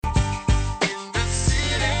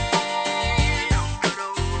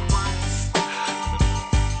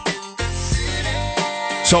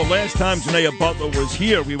So last time Janaea Butler was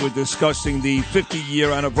here, we were discussing the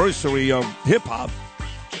 50-year anniversary of hip-hop.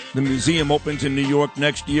 The museum opens in New York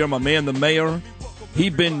next year. My man, the mayor,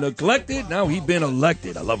 he'd been neglected. Now he'd been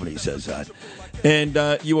elected. I love when he says that.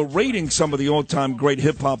 And you were rating some of the all-time great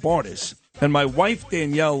hip-hop artists. And my wife,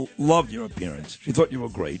 Danielle, loved your appearance. She thought you were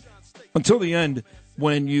great. Until the end,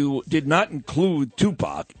 when you did not include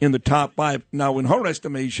Tupac in the top 5. Now, in her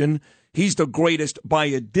estimation, he's the greatest by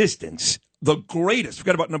a distance. The greatest.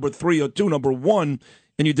 Forget about number 3 or 2, number 1.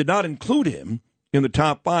 And you did not include him in the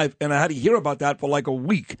top 5. And I had to hear about that for like a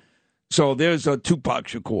week. So there's Tupac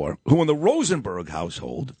Shakur, who in the Rosenberg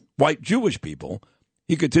household, white Jewish people,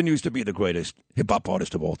 he continues to be the greatest hip-hop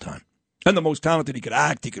artist of all time. And the most talented. He could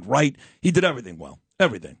act. He could write. He did everything well.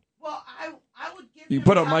 Everything. Well, I would give you him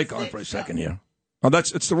put a top mic on 6, for a second here. Oh,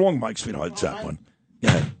 it's the wrong mic, sweetheart. It's that one.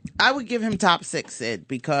 Yeah. I would give him top 6, Sid,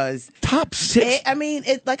 because top 6.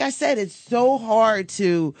 Like I said, it's so hard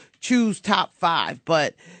to choose top 5,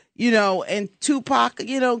 but and Tupac,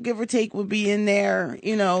 give or take, would be in there.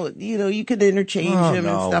 You could interchange him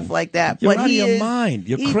and stuff like that. You're but out of your mind.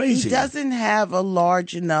 You're crazy. He doesn't have a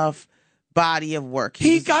large enough body of work.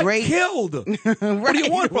 He got great. Killed. Right. What do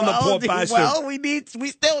you want from the poor bastard? Well, we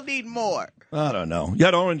still need more. I don't know. You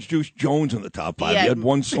had Orange Juice Jones in the top 5. You had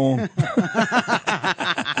one song.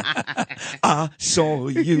 I saw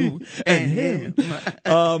you and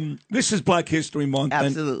him. This is Black History Month.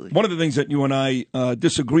 Absolutely. And one of the things that you and I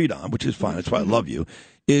disagreed on, which is fine, that's why I love you,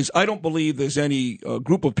 is I don't believe there's any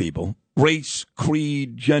group of people, race,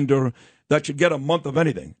 creed, gender, that should get a month of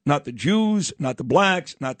anything. Not the Jews, not the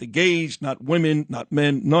blacks, not the gays, not women, not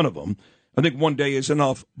men, none of them. I think one day is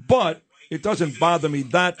enough. But it doesn't bother me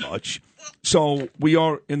that much. So we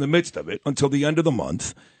are in the midst of it until the end of the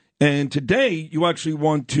month. And today you actually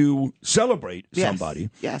want to celebrate somebody.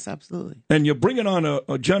 Yes, absolutely. And you're bringing on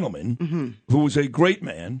a gentleman who is a great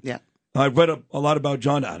man. Yeah. I've read a lot about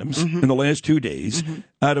John Adams in the last 2 days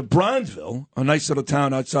out of Bronzeville, a nice little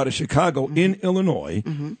town outside of Chicago in Illinois.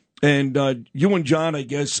 And you and John, I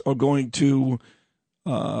guess, are going to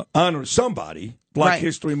honor somebody, Black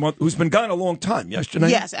History Month, who's been gone a long time. Yes, Janae?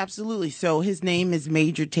 Yes, absolutely. So his name is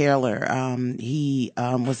Major Taylor. He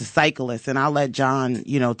was a cyclist, and I'll let John,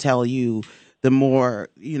 tell you the more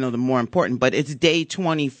important. But it's day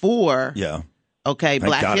 24. Yeah. Okay, Thank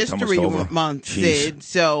Black God History Month, Sid.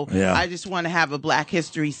 So I just want to have a Black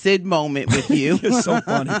History Sid moment with you. You're so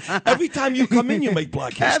funny. Every time you come in, you make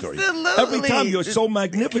Black History. Absolutely. Every time you're so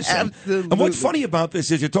magnificent. Absolutely. And what's funny about this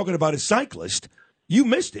is you're talking about a cyclist. You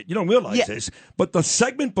missed it. You don't realize this. But the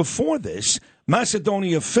segment before this,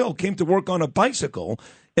 Macedonia Phil came to work on a bicycle,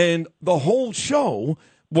 and the whole show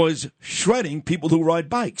was shredding people who ride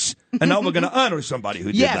bikes. And now we're going to honor somebody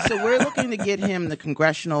who did that. Yeah, so we're looking to get him the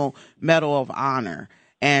Congressional Medal of Honor.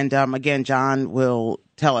 And again, John will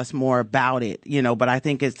tell us more about it, but I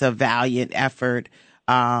think it's a valiant effort.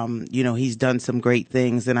 He's done some great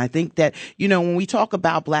things. And I think that, when we talk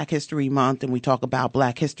about Black History Month and we talk about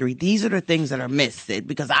Black history, these are the things that are missed, Sid,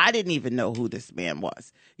 because I didn't even know who this man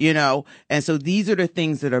was, And so these are the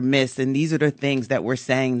things that are missed. And these are the things that we're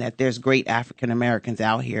saying that there's great African Americans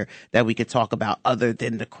out here that we could talk about other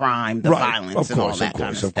than the crime, the violence, and all that kind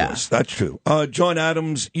of stuff. Of course, that's true. John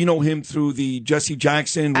Adams, you know him through the Jesse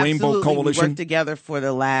Jackson Rainbow Coalition. We worked together for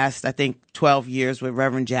the last, I think, 12 years with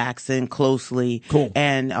Reverend Jackson closely. Cool.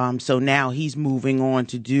 And so now he's moving on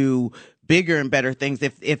to do bigger and better things,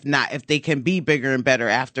 if they can be bigger and better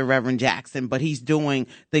after Reverend Jackson. But he's doing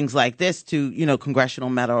things like this to, Congressional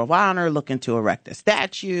Medal of Honor, looking to erect a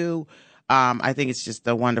statue. I think it's just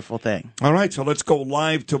a wonderful thing. All right, so let's go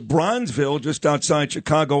live to Bronzeville, just outside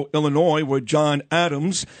Chicago, Illinois, where John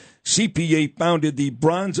Adams, CPA, founded the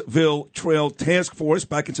Bronzeville Trail Task Force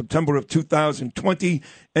back in September of 2020,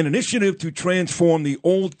 an initiative to transform the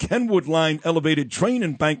old Kenwood Line elevated train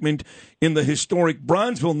embankment in the historic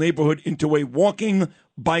Bronzeville neighborhood into a walking,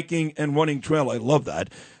 biking, and running trail. I love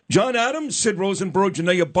that. John Adams, Sid Rosenberg,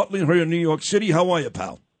 Janaea Butler here in New York City. How are you,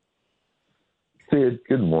 pal? Sid,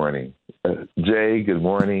 good morning. Jay, good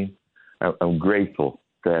morning. I'm grateful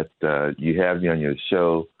that you have me on your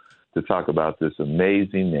show to talk about this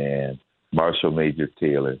amazing man, Marshall Major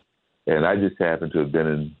Taylor. And I just happened to have been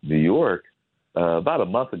in New York about a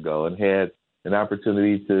month ago and had an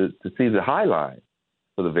opportunity to see the High Line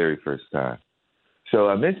for the very first time. So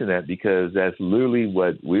I mention that because that's literally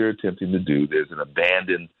what we're attempting to do. There's an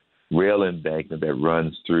abandoned rail embankment that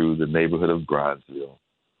runs through the neighborhood of Bronzeville.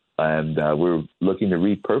 And we're looking to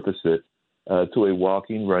repurpose it to a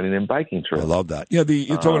walking, running, and biking trail. I love that. Yeah,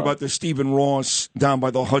 you're talking about the Stephen Ross down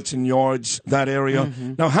by the Hudson Yards, that area.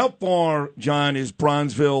 Mm-hmm. Now, how far, John, is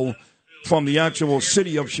Bronzeville from the actual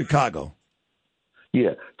city of Chicago?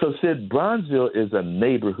 Yeah. So, Sid, Bronzeville is a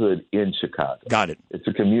neighborhood in Chicago. Got it. It's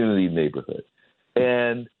a community neighborhood.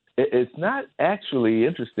 And it's not actually,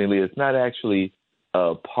 interestingly, it's not actually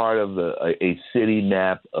part of a city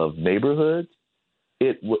map of neighborhoods.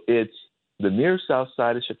 It's the near south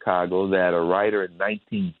side of Chicago that a writer in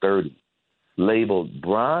 1930 labeled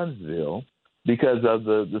Bronzeville because of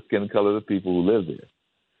the skin color of the people who live there.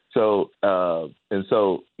 So,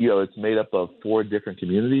 it's made up of 4 different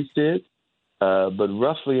communities, Sid. But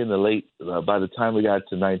roughly in the by the time we got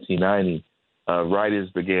to 1990, writers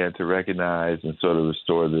began to recognize and sort of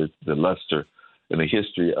restore the luster and the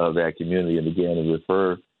history of that community and began to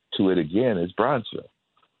refer to it again as Bronzeville.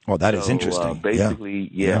 Oh, that is interesting. Basically,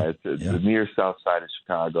 it's the near south side of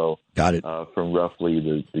Chicago. Got it. From roughly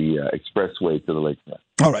the expressway to the lakefront.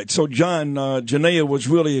 All right. So, John, Janaea was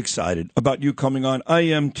really excited about you coming on. I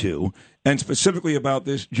am too. And specifically about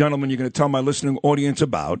this gentleman you're going to tell my listening audience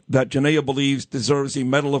about that Janaea believes deserves the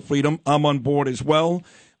Medal of Freedom. I'm on board as well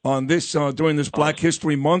on this during this Black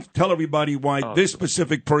History Month. Tell everybody why this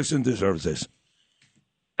specific person deserves this.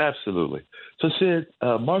 Absolutely. So, Sid,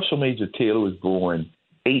 Marshall Major Taylor was born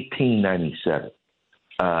 1897.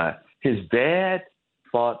 His dad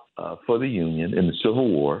fought for the Union in the Civil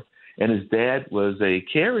War, and his dad was a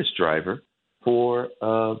carriage driver for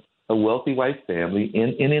a wealthy white family in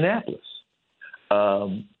Indianapolis.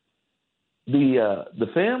 The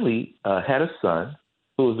family had a son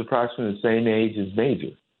who was approximately the same age as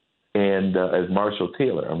Major, and as Marshall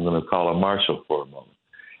Taylor. I'm going to call him Marshall for a moment.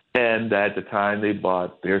 And at the time they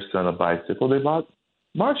bought their son a bicycle, they bought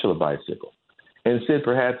Marshall a bicycle. And Sid,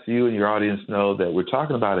 perhaps you and your audience know that we're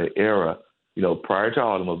talking about an era, prior to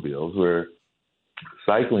automobiles, where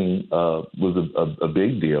cycling was a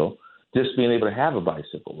big deal. Just being able to have a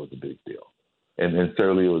bicycle was a big deal, and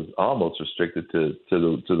certainly it was almost restricted to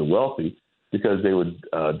the wealthy because they were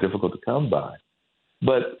difficult to come by.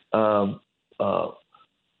 But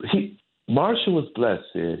Marshall was blessed.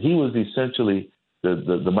 Sid. He was essentially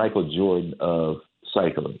the Michael Jordan of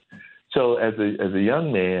cycling. So as a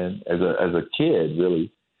young man, as a kid,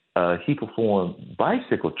 really, he performed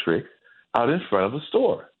bicycle tricks out in front of a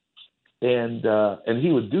store, and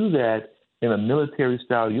he would do that in a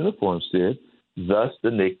military-style uniform, Sid. Thus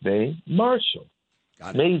the nickname Marshall,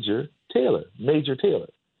 Major Taylor.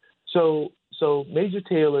 So Major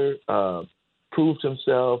Taylor proved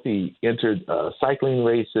himself. He entered cycling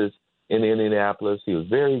races in Indianapolis. He was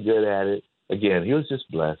very good at it. Again, he was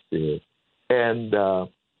just blessed, Sid, and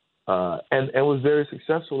was very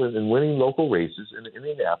successful in winning local races in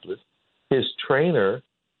Indianapolis. His trainer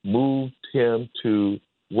moved him to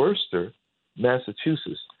Worcester,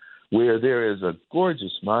 Massachusetts, where there is a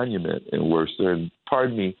gorgeous monument in Worcester. And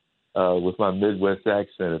pardon me with my Midwest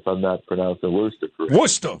accent if I'm not pronouncing Worcester correctly.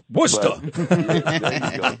 Worcester. But,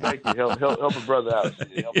 there you go. Thank you. Help a brother out.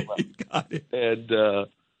 Help him out. Got it.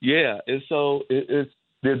 And so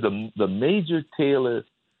there's the Major Taylor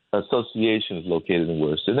Association is located in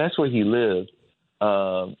Worcester, and that's where he lived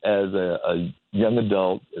as a young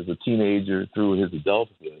adult, as a teenager through his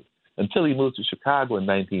adulthood, until he moved to Chicago in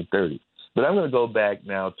 1930. But I'm going to go back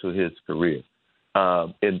now to his career.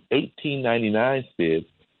 In 1899, Sid,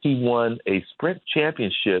 he won a sprint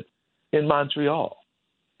championship in Montreal.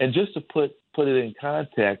 And just to put it in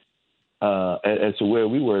context as to where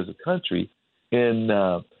we were as a country, in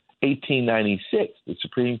 1896, the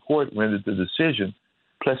Supreme Court rendered the decision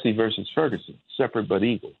Plessy versus Ferguson, separate but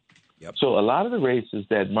equal. Yep. So a lot of the races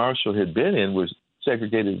that Marshall had been in were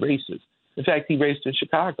segregated races. In fact, he raced in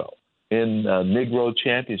Chicago in Negro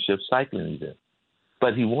Championship cycling event.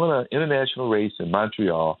 But he won an international race in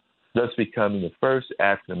Montreal, thus becoming the first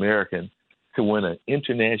African-American to win an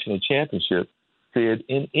international championship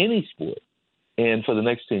in any sport. And for the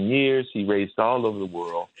next 10 years, he raced all over the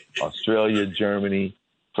world, Australia, Germany,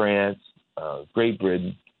 France, Great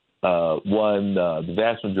Britain, won the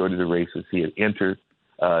vast majority of the races he had entered.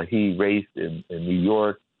 He raced in New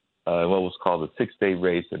York, what was called the 6-day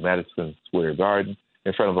race at Madison Square Garden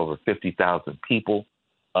in front of over 50,000 people.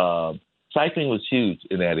 Cycling was huge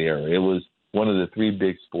in that era. It was one of the 3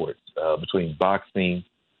 big sports between boxing,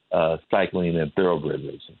 cycling, and thoroughbred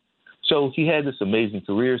racing. So he had this amazing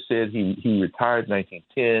career, Sid. He retired in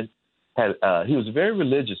 1910. He was a very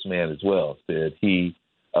religious man as well, Sid. He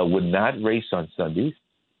would not race on Sundays.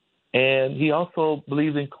 And he also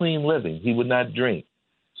believed in clean living. He would not drink.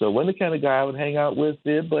 So it wasn't the kind of guy I would hang out with,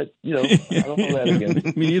 Sid, but, I don't know that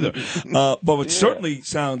again. Me either. But it certainly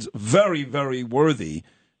sounds very, very worthy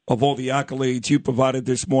of all the accolades you provided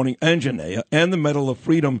this morning, and Janaea, and the Medal of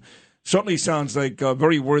Freedom. Certainly sounds like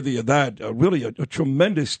very worthy of that. Really a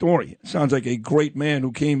tremendous story. Sounds like a great man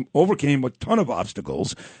who overcame a ton of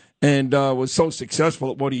obstacles and was so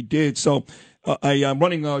successful at what he did. So I'm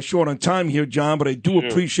running short on time here, John, but I do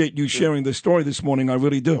appreciate you sharing the story this morning. I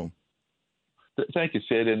really do. Thank you,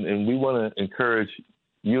 Sid. And we want to encourage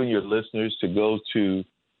you and your listeners to go to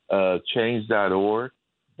change.org.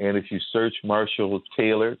 And if you search Marshall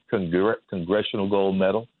Taylor, Congressional Gold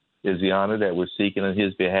Medal is the honor that we're seeking on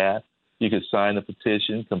his behalf. You can sign a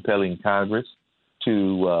petition compelling Congress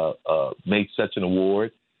to make such an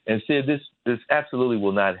award. And Sid, this absolutely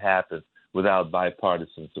will not happen without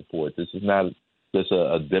bipartisan support. This is not just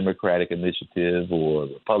a Democratic initiative or a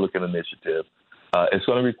Republican initiative. It's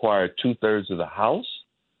going to require 2/3 of the House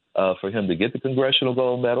for him to get the Congressional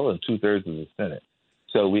Gold Medal and 2/3 of the Senate.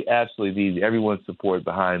 So we absolutely need everyone's support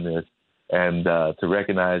behind this and to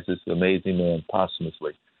recognize this amazing man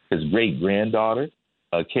posthumously. His great-granddaughter,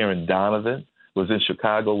 Karen Donovan, was in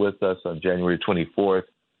Chicago with us on January 24th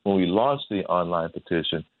when we launched the online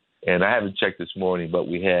petition. And I haven't checked this morning, but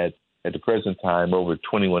we had, at the present time, over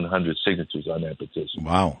 2,100 signatures on that petition.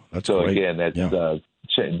 Wow, that's so great. Again, that's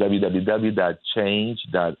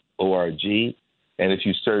www.change.org. And if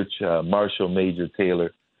you search Marshall Major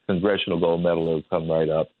Taylor Congressional Gold Medal, it'll come right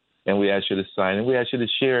up. And we ask you to sign, and we ask you to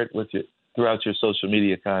share it with you throughout your social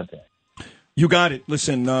media content. You got it.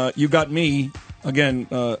 Listen, you got me. Again,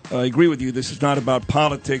 I agree with you. This is not about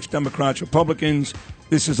politics, Democrats, Republicans.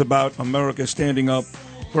 This is about America standing up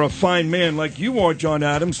for a fine man like you are, John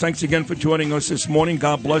Adams. Thanks again for joining us this morning.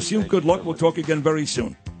 God bless you. Good luck. We'll talk again very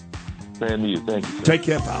soon. Same to you. Thank you, sir. Take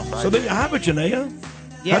care, pal. Bye. So there you have it, Janaea.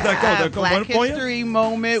 Yeah, how'd that go? That go Black for you? History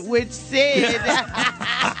moment with Sid.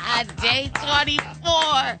 Day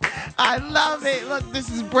 24. I love it. Look,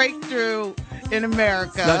 this is breakthrough in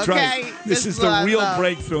America. That's okay? right. This is the real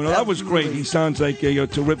breakthrough. Now, that was great. He sounds like a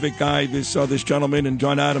terrific guy, this gentleman. And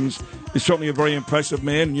John Adams is certainly a very impressive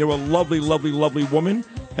man. And you're a lovely, lovely, lovely woman.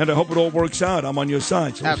 And I hope it all works out. I'm on your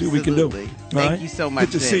side. So we'll see what we can do. Thank you so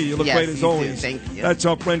much. Good to see you. You look great as always. Thank you. That's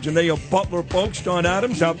our friend Janaea Butler, folks. John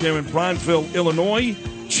Adams out there in Bronzeville, Illinois.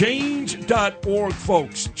 Change.org,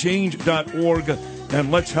 folks. Change.org. And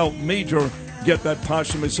let's help Major get that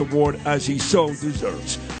posthumous award as he so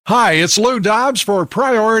deserves. Hi, it's Lou Dobbs for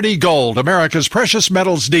Priority Gold, America's precious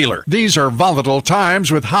metals dealer. These are volatile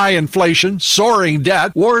times with high inflation, soaring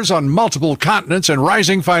debt, wars on multiple continents, and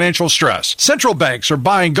rising financial stress. Central banks are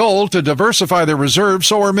buying gold to diversify their reserves,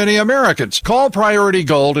 so are many Americans. Call Priority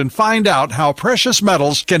Gold and find out how precious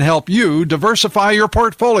metals can help you diversify your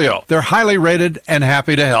portfolio. They're highly rated and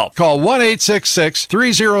happy to help. Call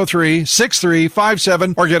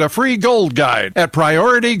 1-866-303-6357 or get a free gold guide at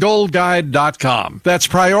PriorityGoldGuide.com. That's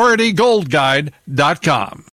PriorityGoldGuide.com.